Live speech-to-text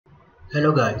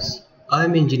Hello guys, I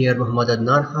am Engineer Muhammad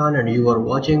Adnan Khan and you are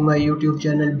watching my YouTube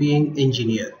channel Being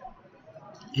Engineer.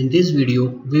 In this video,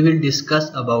 we will discuss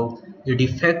about the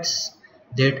defects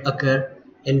that occur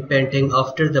in painting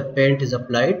after the paint is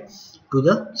applied to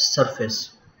the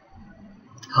surface.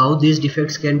 How these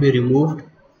defects can be removed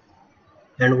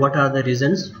and what are the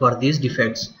reasons for these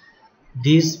defects.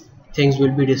 These things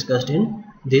will be discussed in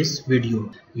this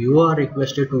video. You are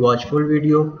requested to watch full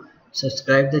video.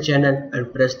 Subscribe the channel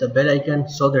and press the bell icon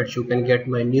so that you can get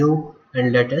my new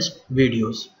and latest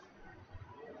videos.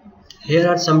 Here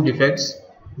are some defects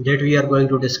that we are going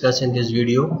to discuss in this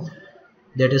video,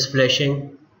 that is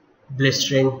flashing,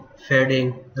 blistering,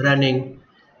 fading, running,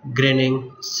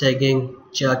 graining, sagging,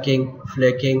 chalking,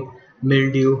 flaking,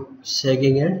 mildew,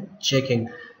 sagging and checking.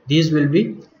 These will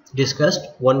be discussed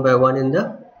one by one in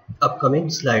the upcoming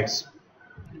slides.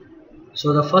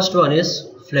 So the first one is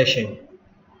flashing.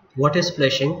 What is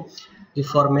flashing? The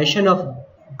formation of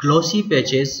glossy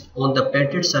patches on the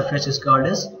painted surface is called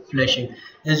as flashing.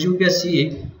 As you can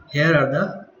see, here are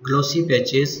the glossy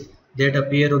patches that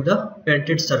appear on the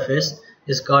painted surface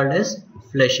is called as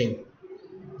flashing.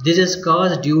 This is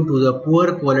caused due to the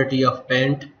poor quality of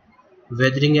paint,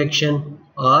 weathering action,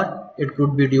 or it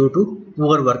could be due to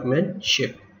poor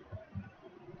workmanship.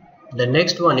 The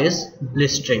next one is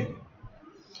blistering.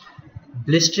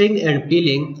 Blistering and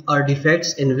peeling are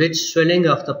defects in which swelling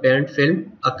of the paint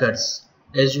film occurs.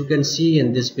 As you can see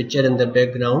in this picture in the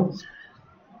background,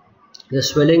 the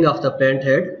swelling of the paint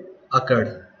head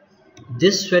occurred.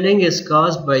 This swelling is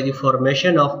caused by the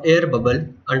formation of air bubble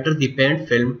under the paint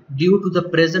film due to the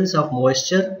presence of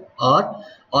moisture or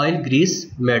oil grease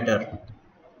matter.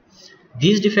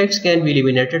 These defects can be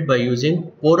eliminated by using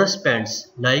porous paints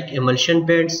like emulsion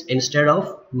paints instead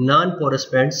of non-porous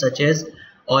paints such as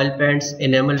oil paints,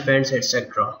 enamel paints,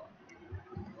 etc.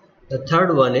 The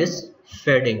third one is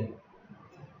fading.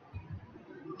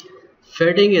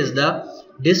 Fading is the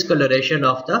discoloration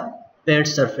of the paint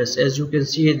surface. As you can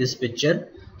see in this picture,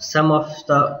 some of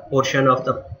the portion of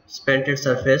the painted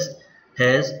surface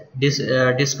has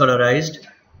discolorized.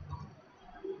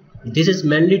 This is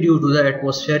mainly due to the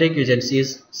atmospheric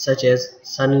agencies such as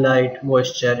sunlight,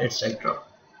 moisture, etc.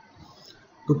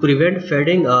 To prevent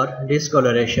fading or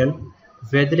discoloration,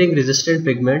 weathering resistant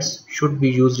pigments should be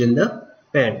used in the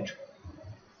paint.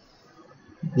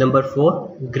 Number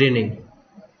 4, graining.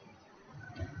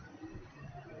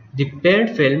 The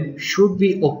paint film should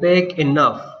be opaque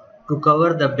enough to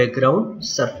cover the background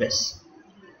surface.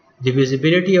 The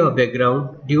visibility of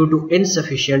background due to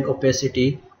insufficient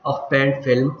opacity of paint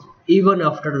film even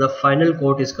after the final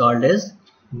coat is called as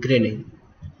graining.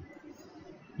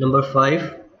 Number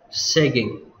 5,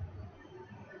 sagging.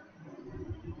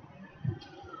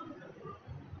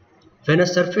 When a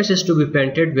surface is to be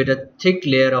painted with a thick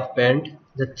layer of paint,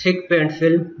 the thick paint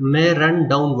film may run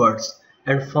downwards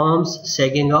and forms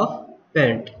sagging of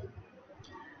paint.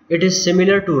 It is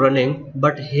similar to running,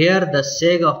 but here the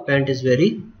sag of paint is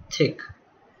very thick.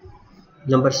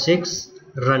 Number 6,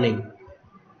 running.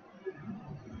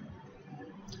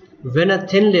 When a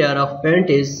thin layer of paint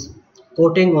is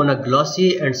coating on a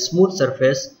glossy and smooth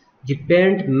surface, the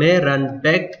paint may run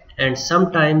back and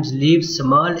sometimes leave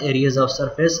small areas of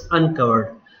surface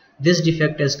uncovered. This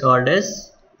defect is called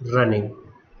as running.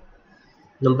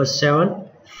 Number 7,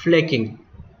 flaking.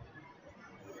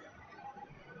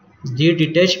 The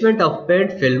detachment of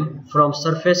paint film from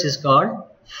surface is called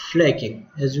flaking.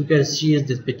 As you can see in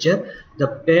this picture, the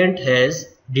paint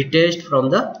has detached from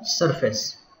the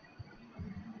surface.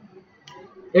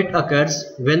 It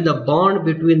occurs when the bond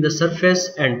between the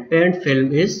surface and paint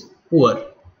film is poor.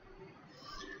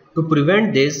 To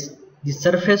prevent this, the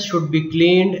surface should be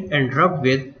cleaned and rubbed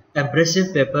with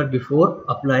abrasive paper before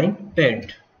applying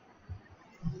paint.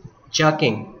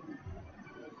 Chalking.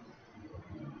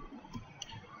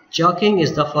 Chalking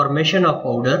is the formation of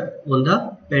powder on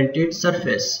the painted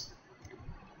surface.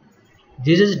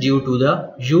 This is due to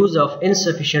the use of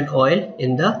insufficient oil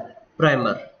in the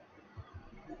primer.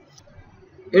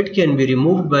 It can be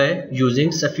removed by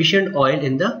using sufficient oil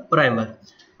in the primer,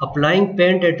 applying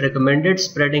paint at recommended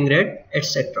spreading rate,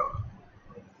 etc.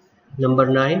 Number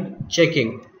 9,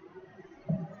 checking.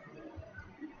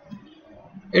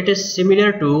 It is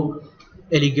similar to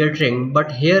alligatoring,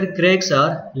 but here cracks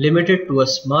are limited to a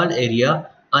small area,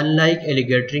 unlike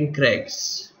alligatoring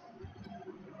cracks.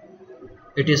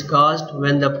 It is caused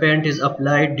when the paint is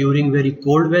applied during very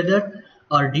cold weather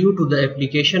or due to the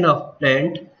application of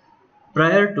paint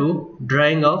prior to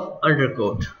drying of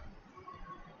undercoat.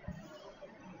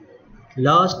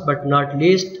 Last but not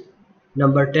least,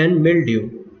 number 10,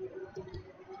 mildew.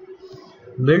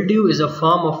 Mildew is a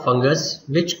form of fungus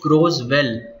which grows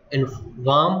well in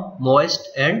warm, moist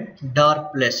and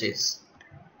dark places.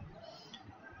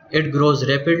 It grows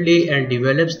rapidly and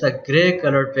develops the grey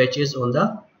colored patches on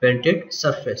the painted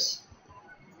surface.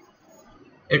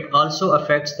 It also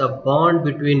affects the bond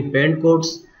between paint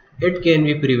coats. It can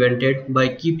be prevented by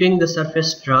keeping the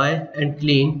surface dry and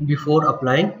clean before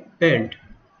applying paint.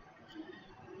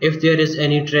 If there is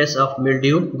any trace of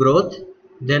mildew growth,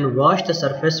 then wash the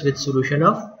surface with solution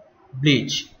of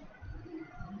bleach.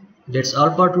 That's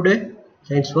all for today.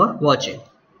 Thanks for watching.